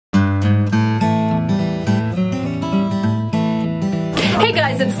Hey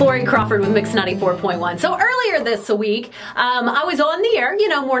guys, it's Lori Crawford with Mix 94.1. So earlier this week, I was on the air,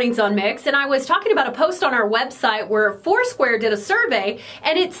 Mornings on Mix, and I was talking about a post on our website where Foursquare did a survey,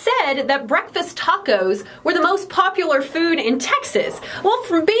 and it said that breakfast tacos were the most popular food in Texas. Well,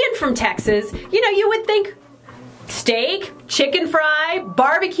 from being from Texas, you would think steak, chicken fry,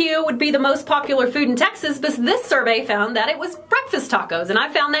 barbecue would be the most popular food in Texas, but this survey found that it was breakfast tacos, and I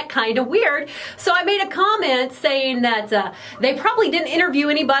found that kind of weird. So I made a comment saying that they probably didn't interview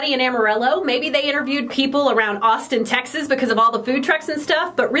anybody in Amarillo. Maybe they interviewed people around Austin, Texas because of all the food trucks and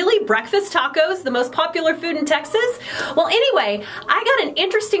stuff, but really breakfast tacos, the most popular food in Texas? Well, anyway, I got an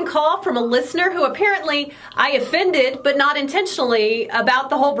interesting call from a listener who apparently I offended, but not intentionally, about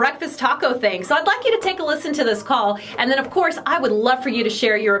the whole breakfast taco thing. So I'd like you to take a listen to this call, and then of course I would love for you to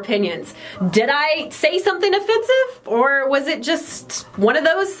share your opinions. Did I say something offensive, or was it just one of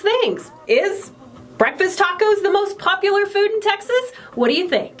those things? Is breakfast tacos the most popular food in Texas? What do you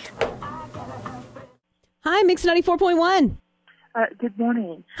think? Hi, Mix 94.1. Good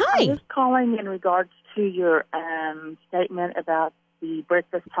morning. Hi. I'm just calling in regards to your statement about the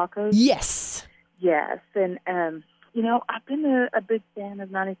breakfast tacos. Yes. Yes, and I've been a big fan of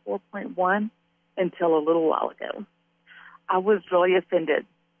 94.1 until a little while ago. I was really offended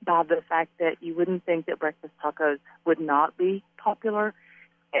by the fact that you wouldn't think that breakfast tacos would not be popular,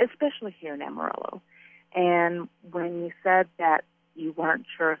 especially here in Amarillo. And when you said that you weren't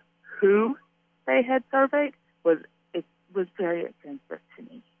sure who they had surveyed, it was very offensive to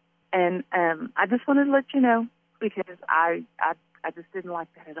me. And I just wanted to let you know, because I just didn't like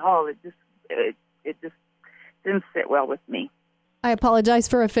that at all. It just didn't sit well with me. I apologize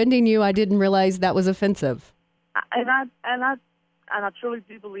for offending you. I didn't realize that was offensive. And I truly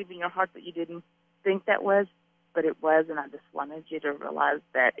do believe in your heart that you didn't think that was, but it was, and I just wanted you to realize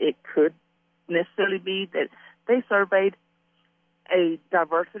that it could necessarily be that they surveyed a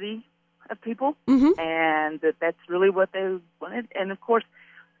diversity of people, and that's really what they wanted. And of course,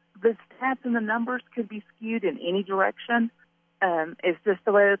 the stats and the numbers could be skewed in any direction. It's just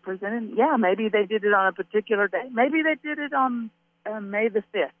the way they're presented. Yeah, maybe they did it on a particular day. Maybe they did it on May the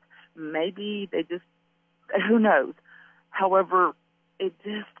 5th. Maybe they just, who knows? However, it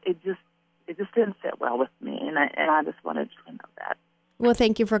just didn't sit well with me, and I just wanted you to know that. Well,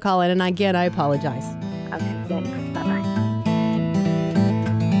 thank you for calling, and again, I apologize.